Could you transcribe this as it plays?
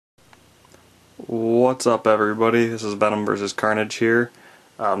What's up, everybody? This is Venom vs. Carnage here.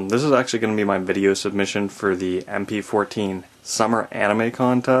 This is actually going to be my video submission for the MP14 Summer Anime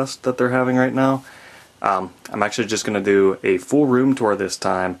Contest that they're having right now. I'm actually just going to do a full room tour this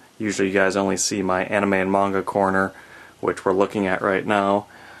time. Usually you guys only see my anime and manga corner, which we're looking at right now.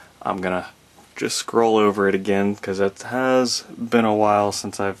 I'm going to just scroll over it again because it has been a while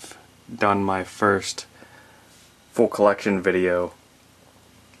since I've done my first full collection video.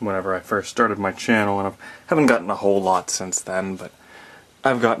 Whenever I first started my channel, and I haven't gotten a whole lot since then, but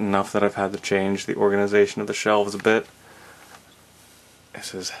I've gotten enough that I've had to change the organization of the shelves a bit.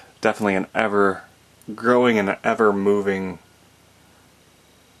 This is definitely an ever-growing and ever-moving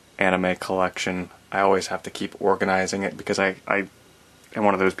anime collection. I always have to keep organizing it because I am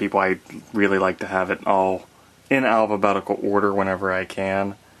one of those people. I really like to have it all in alphabetical order whenever I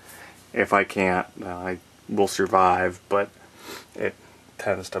can. If I can't, I will survive, but it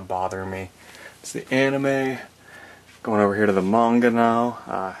tends to bother me. It's the anime. Going over here to the manga now.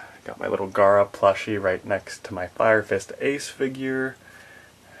 Got my little Gaara plushie right next to my Fire Fist Ace figure.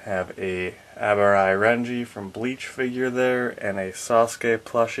 Have a Abarai Renji from Bleach figure there, and a Sasuke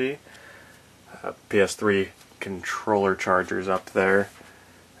plushie. PS3 controller chargers up there.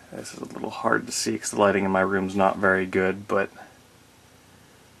 This is a little hard to see because the lighting in my room's not very good, but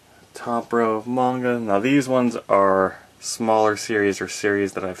top row of manga. Now these ones are smaller series or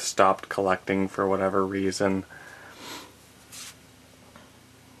series that I've stopped collecting for whatever reason.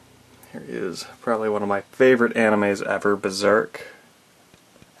 Here is probably one of my favorite animes ever, Berserk.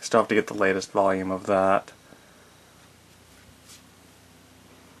 I still have to get the latest volume of that.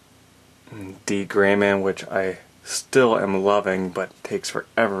 D. Greyman, which I still am loving, but takes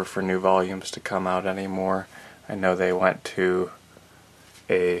forever for new volumes to come out anymore. I know they went to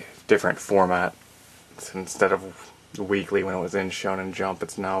a different format. Instead of weekly when it was in Shonen Jump,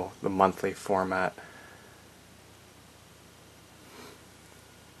 it's now the monthly format.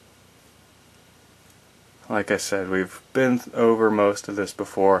 Like I said, we've been over most of this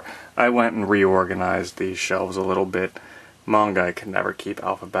before. I went and reorganized these shelves a little bit. Manga I can never keep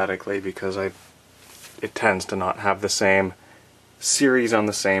alphabetically because it tends to not have the same series on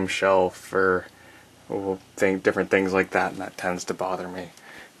the same shelf for different things like that, and that tends to bother me.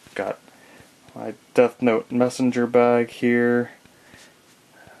 Got my Death Note messenger bag here.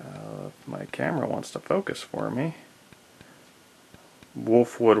 My camera wants to focus for me.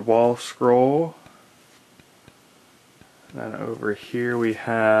 Wolfwood wall scroll. And then over here we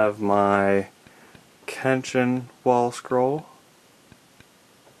have my Kenshin wall scroll.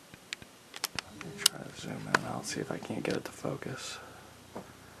 Let me try to zoom in. I'll see if I can't get it to focus.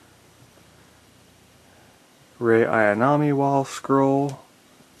 Rei Ayanami wall scroll.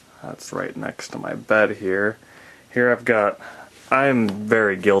 That's right next to my bed here. Here I'm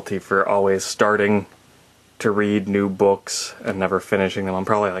very guilty for always starting to read new books and never finishing them. I'm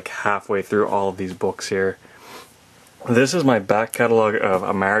probably like halfway through all of these books here. This is my back catalog of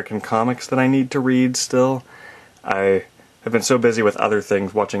American comics that I need to read still. I have been so busy with other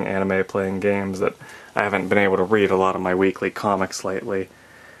things, watching anime, playing games, that I haven't been able to read a lot of my weekly comics lately.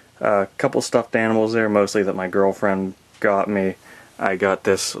 A couple stuffed animals there, mostly that my girlfriend got me. I got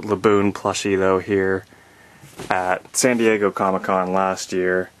this Laboon plushie though here at San Diego Comic-Con last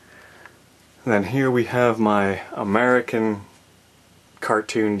year. And then here we have my American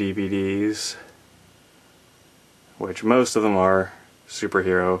cartoon DVDs, which most of them are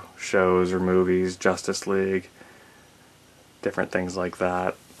superhero shows or movies, Justice League, different things like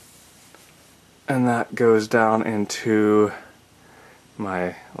that. And that goes down into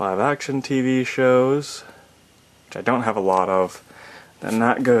my live action TV shows, which I don't have a lot of. Then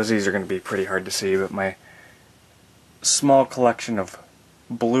that goes, these are going to be pretty hard to see, but my small collection of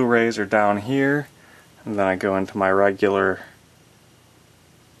Blu-rays are down here. And then I go into my regular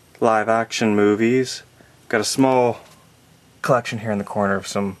live action movies. Got a small collection here in the corner of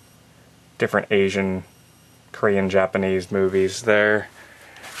some different Asian, Korean, Japanese movies there.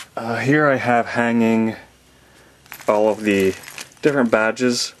 Here I have hanging all of the different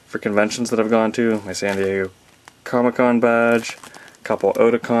badges for conventions that I've gone to. My San Diego Comic-Con badge, a couple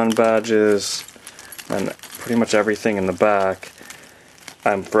Otakon badges, and pretty much everything in the back.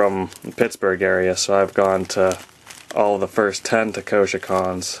 I'm from the Pittsburgh area, so I've gone to all of the first 10 Takosha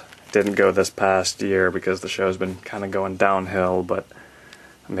Cons. Didn't go this past year because the show's been kind of going downhill, but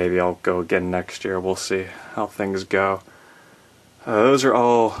maybe I'll go again next year. We'll see how things go. Those are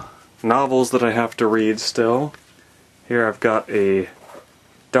all novels that I have to read still. Here I've got a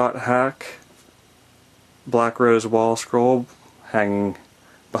Dot Hack Black Rose wall scroll hanging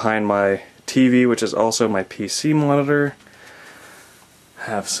behind my TV, which is also my PC monitor.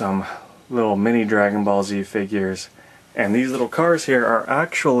 Have some little mini Dragon Ball Z figures. And these little cars here are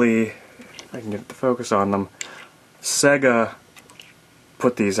actually, if I can get the focus on them, Sega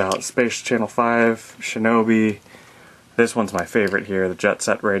put these out. Space Channel 5, Shinobi. This one's my favorite here, the Jet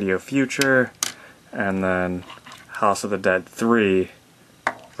Set Radio Future. And then House of the Dead 3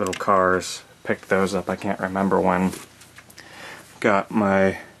 little cars. Picked those up, I can't remember when. Got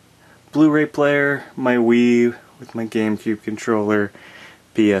my Blu-ray player, my Wii with my GameCube controller,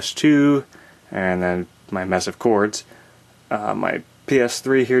 PS2, and then my mess of cords. My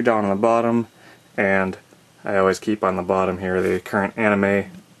PS3 here down on the bottom, and I always keep on the bottom here the current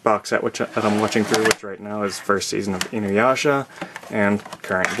anime box set that I'm watching through, which right now is first season of Inuyasha, and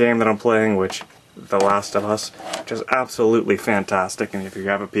current game that I'm playing, which The Last of Us, which is absolutely fantastic, and if you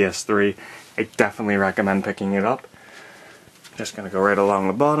have a PS3, I definitely recommend picking it up. Just gonna go right along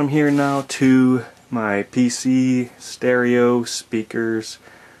the bottom here now to my PC, stereo, speakers,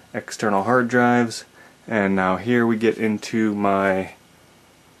 external hard drives, and now here we get into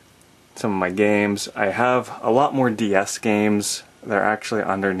some of my games. I have a lot more DS games. They're actually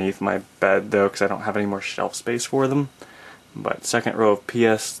underneath my bed though, because I don't have any more shelf space for them. But second row of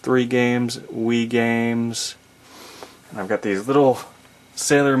PS3 games, Wii games, and I've got these little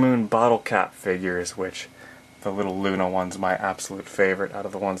Sailor Moon bottle cap figures, which the little Luna one's my absolute favorite out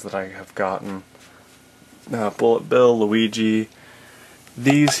of the ones that I have gotten. Bullet Bill, Luigi.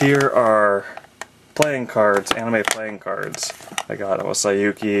 These here are playing cards, anime playing cards. I got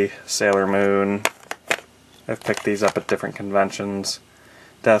Sayuki, Sailor Moon. I've picked these up at different conventions.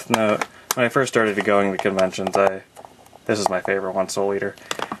 Death Note. When I first started going to conventions, this is my favorite one, Soul Eater.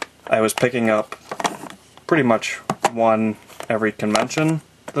 I was picking up pretty much one every convention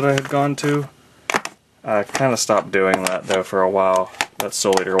that I had gone to. I kind of stopped doing that though for a while. That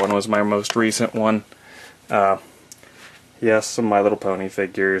Soul Eater one was my most recent one. Yes, some My Little Pony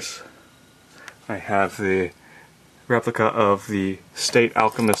figures. I have the replica of the State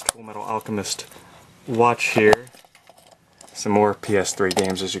Alchemist, Full Metal Alchemist watch here. Some more PS3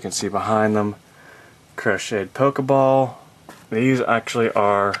 games as you can see behind them. Crocheted Pokeball. These actually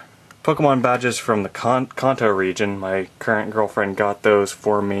are Pokemon badges from the Kanto region. My current girlfriend got those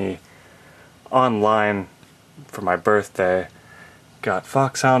for me online for my birthday. Got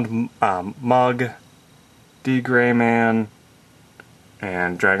Foxhound mug, D Greyman,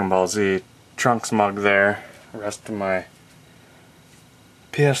 and Dragon Ball Z Trunks mug there. The rest of my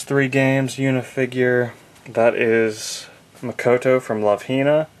PS3 games, Unifigure. That is Makoto from Love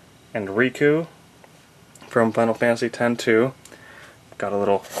Hina, and Riku from Final Fantasy X-2. Got a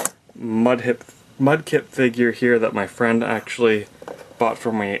little Mudkip figure here that my friend actually bought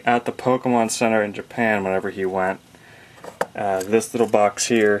for me at the Pokemon Center in Japan whenever he went. This little box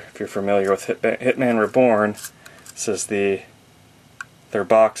here, if you're familiar with Hitman Reborn, this is their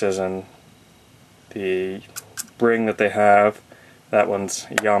boxes and the ring that they have. That one's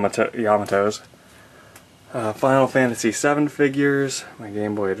Yamato's. Final Fantasy VII figures, my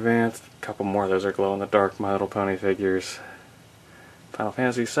Game Boy Advance, a couple more of those are glow-in-the-dark My Little Pony figures. Final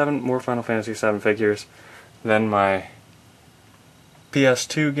Fantasy VII, more Final Fantasy VII figures. Then my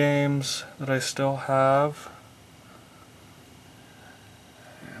PS2 games that I still have.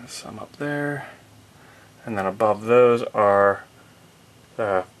 And some up there. And then above those are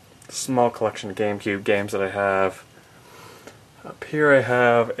the small collection of GameCube games that I have. Up here I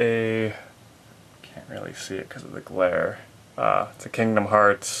have a, can't really see it because of the glare, it's a Kingdom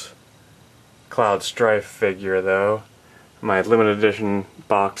Hearts Cloud Strife figure though. My limited edition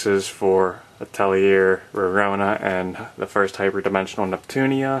boxes for Atelier Rorona and the first hyperdimensional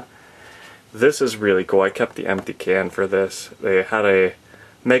Neptunia. This is really cool. I kept the empty can for this. They had a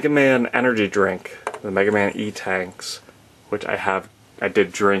Mega Man energy drink, the Mega Man E-Tanks, which I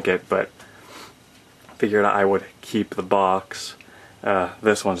did drink it, but figured I would keep the box.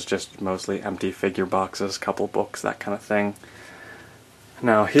 This one's just mostly empty figure boxes, couple books, that kind of thing.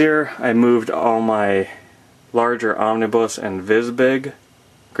 Now here I moved all my larger Omnibus and Viz-Big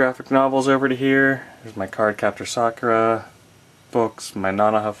graphic novels over to here. There's my Cardcaptor Sakura books, my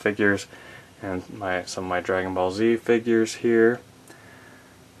Nanoha figures, and some of my Dragon Ball Z figures here.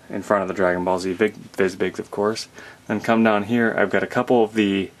 In front of the Dragon Ball Z Viz-Bigs, of course. Then come down here, I've got a couple of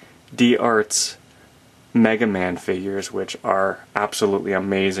the D-Arts Mega Man figures, which are absolutely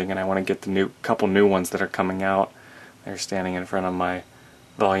amazing, and I want to get the couple new ones that are coming out. They're standing in front of my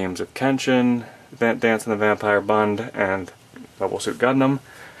volumes of Kenshin, Dance in the Vampire Bund, and Mobile Suit Gundam.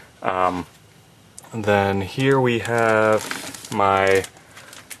 And then here we have my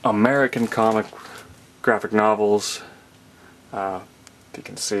American comic graphic novels. You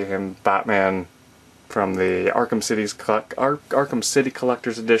can see him, Batman from the Arkham City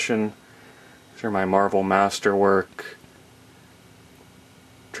Collector's Edition, These are my Marvel Masterwork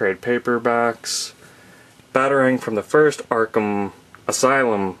trade paperbacks. Batarang from the first Arkham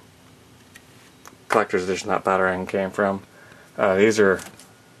Asylum collector's edition that Batarang came from. These are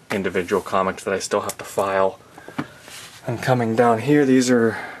individual comics that I still have to file. And coming down here, these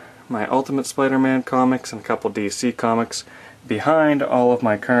are my Ultimate Spider-Man comics and a couple DC comics. Behind all of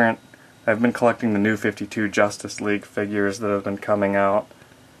my current, I've been collecting the New 52 Justice League figures that have been coming out,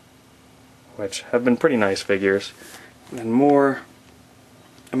 which have been pretty nice figures. And more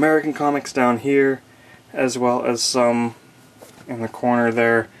American comics down here, as well as some in the corner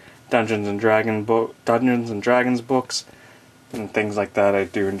there, Dungeons and Dragons books and things like that. I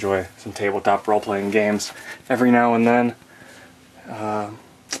do enjoy some tabletop role-playing games every now and then.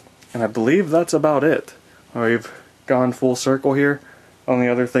 And I believe that's about it. We've gone full circle here. Only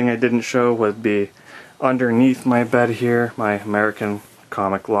other thing I didn't show would be underneath my bed here, my American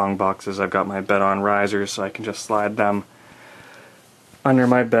comic long boxes. I've got my bed-on risers so I can just slide them under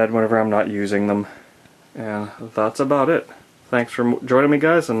my bed whenever I'm not using them. And that's about it. Thanks for joining me,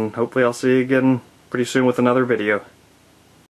 guys, and hopefully I'll see you again pretty soon with another video.